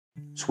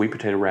sweet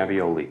potato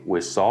ravioli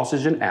with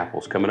sausage and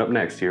apples coming up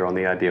next here on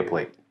the Idea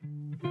Plate.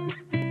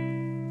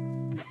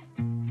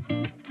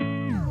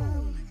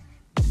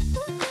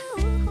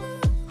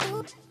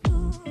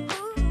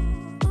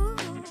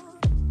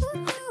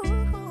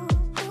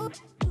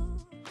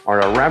 All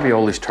right, our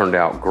raviolis turned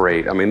out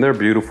great. I mean, they're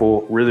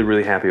beautiful, really,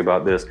 really happy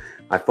about this.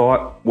 I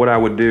thought what I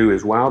would do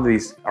is, while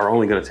these are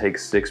only gonna take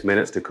 6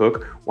 minutes to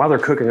cook, while they're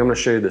cooking, I'm gonna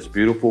show you this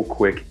beautiful,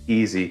 quick,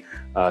 easy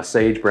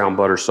sage brown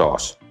butter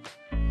sauce.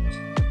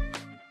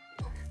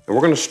 And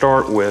we're gonna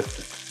start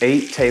with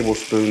 8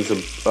 tablespoons of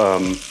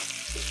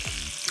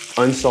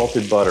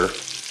unsalted butter.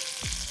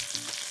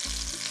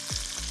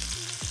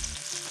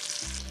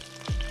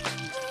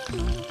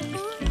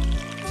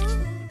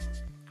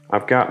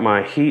 I've got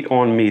my heat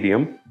on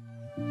medium,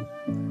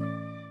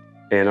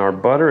 and our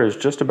butter is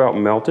just about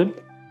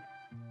melted.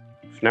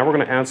 So now we're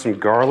gonna add some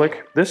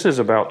garlic. This is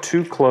about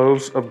 2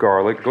 cloves of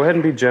garlic. Go ahead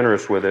and be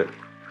generous with it.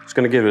 It's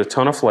gonna give it a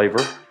ton of flavor.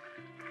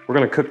 We're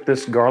gonna cook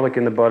this garlic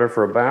in the butter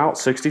for about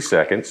 60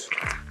 seconds.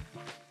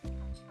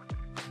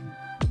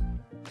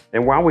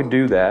 And while we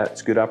do that,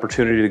 it's a good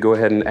opportunity to go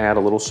ahead and add a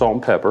little salt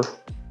and pepper.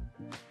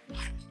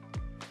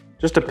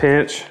 Just a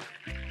pinch,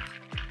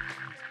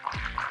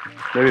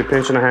 maybe a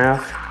pinch and a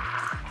half.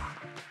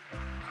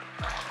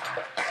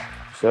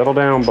 Settle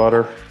down,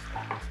 butter.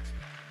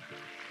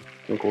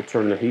 I think we'll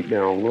turn the heat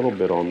down a little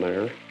bit on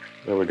there.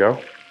 There we go.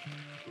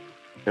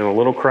 And a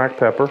little cracked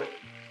pepper.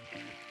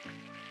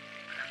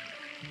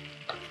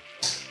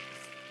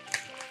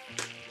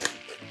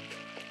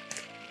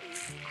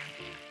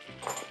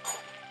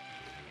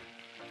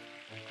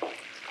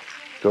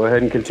 Go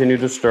ahead and continue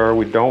to stir.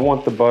 We don't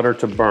want the butter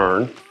to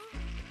burn.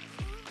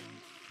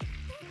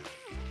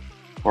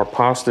 Our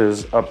pasta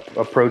is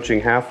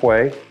approaching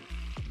halfway.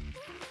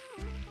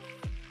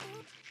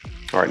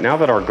 All right, now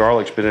that our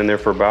garlic's been in there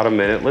for about a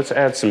minute, let's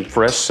add some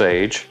fresh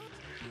sage.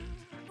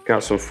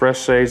 Got some fresh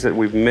sage that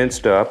we've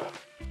minced up.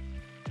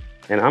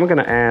 And I'm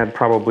gonna add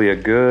probably a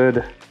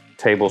good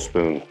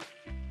tablespoon.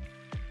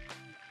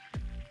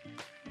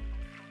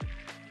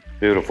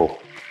 Beautiful.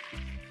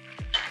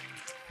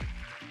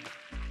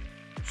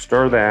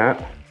 Stir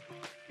that.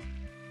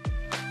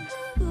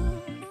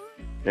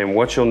 And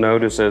what you'll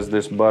notice as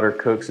this butter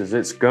cooks is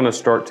it's gonna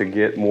start to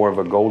get more of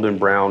a golden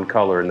brown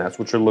color, and that's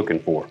what you're looking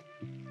for.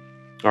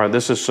 All right,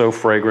 this is so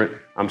fragrant.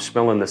 I'm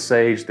smelling the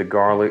sage, the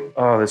garlic.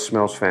 Oh, this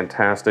smells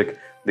fantastic.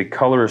 The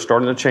color is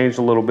starting to change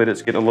a little bit.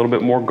 It's getting a little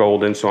bit more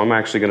golden, so I'm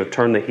actually gonna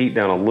turn the heat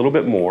down a little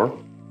bit more.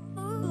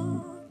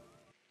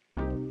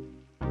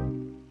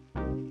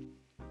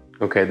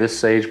 Okay, this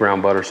sage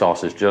brown butter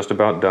sauce is just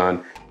about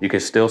done. You can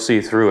still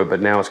see through it,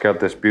 but now it's got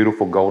this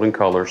beautiful golden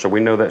color, so we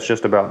know that's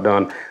just about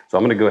done. So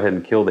I'm gonna go ahead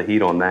and kill the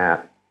heat on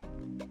that.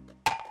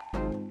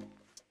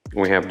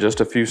 We have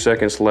just a few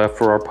seconds left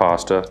for our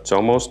pasta. It's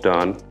almost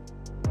done.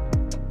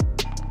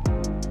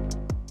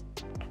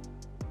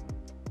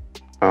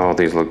 Oh,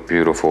 these look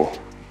beautiful.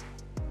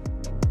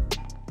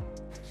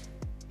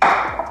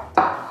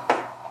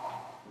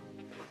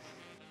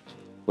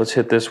 Let's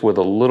hit this with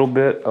a little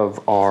bit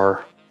of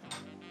our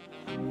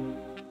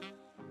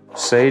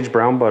sage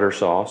brown butter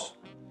sauce.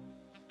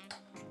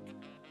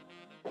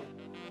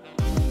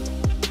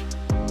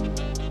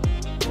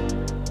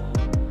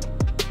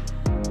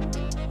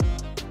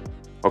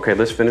 Okay,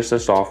 let's finish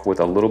this off with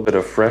a little bit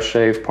of fresh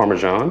shaved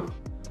Parmesan.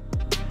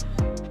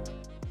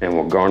 And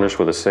we'll garnish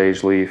with a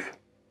sage leaf.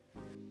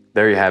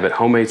 There you have it,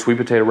 homemade sweet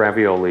potato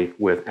ravioli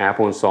with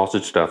apple and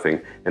sausage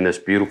stuffing and this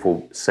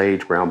beautiful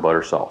sage brown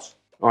butter sauce.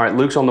 All right,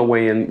 Luke's on the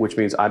way in, which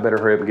means I better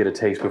hurry up and get a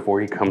taste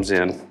before he comes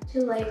in.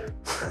 Too late.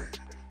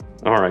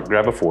 All right,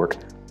 grab a fork.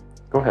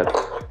 Go ahead.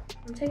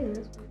 I'm taking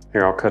this one.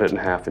 Here, I'll cut it in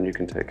half and you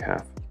can take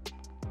half.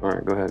 All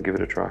right, go ahead, give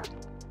it a try.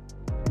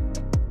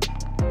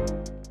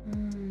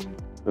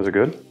 Is it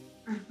good?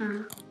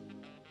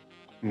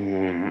 I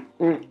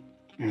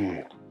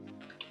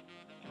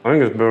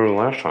think it's better than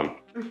last time.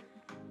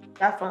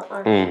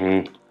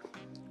 Definitely.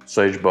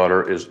 Sage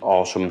butter is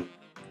awesome.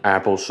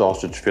 Apple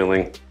sausage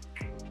filling.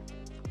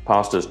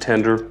 Pasta's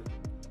tender.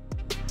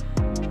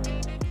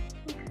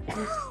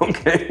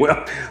 Okay,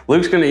 well,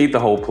 Luke's gonna eat the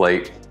whole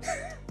plate.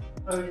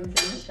 Odin's in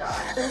the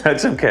shot.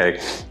 That's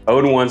okay.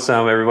 Odin wants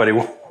some, everybody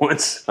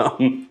wants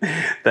some.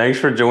 Thanks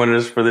for joining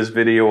us for this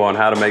video on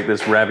how to make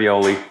this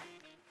ravioli.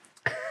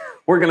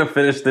 We're gonna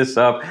finish this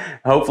up.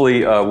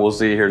 Hopefully, we'll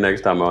see you here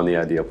next time on the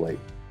Idea Plate.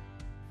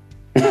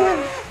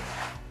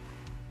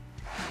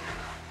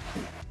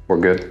 We're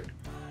good?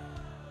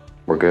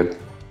 We're good?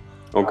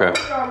 Okay.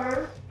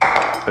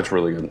 That's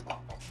really good.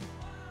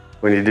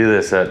 When you do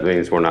this, that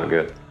means we're not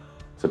good.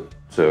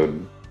 So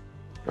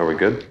are we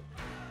good?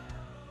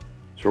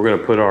 So we're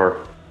gonna put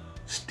our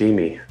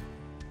steamy.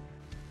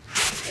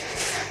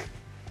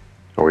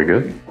 Are we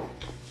good?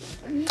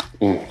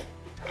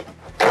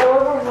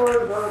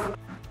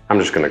 I'm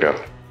just gonna go.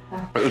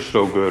 It's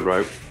so good,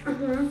 right?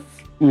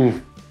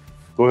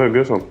 Go ahead,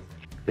 get some.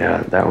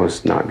 Yeah, that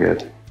was not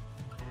good.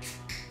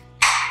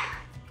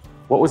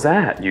 What was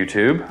that,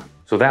 YouTube?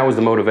 So that was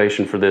the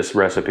motivation for this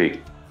recipe.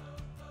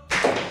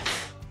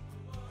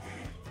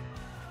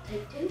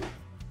 Take two.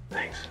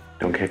 Thanks.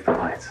 Don't kick the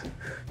lights.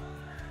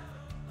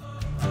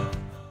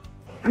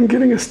 I'm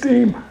getting a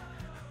steam.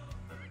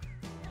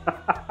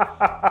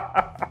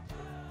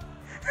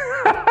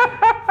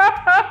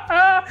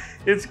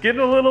 It's getting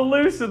a little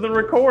loose in the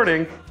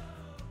recording.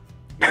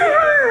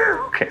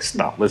 Okay,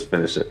 stop. Let's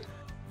finish it.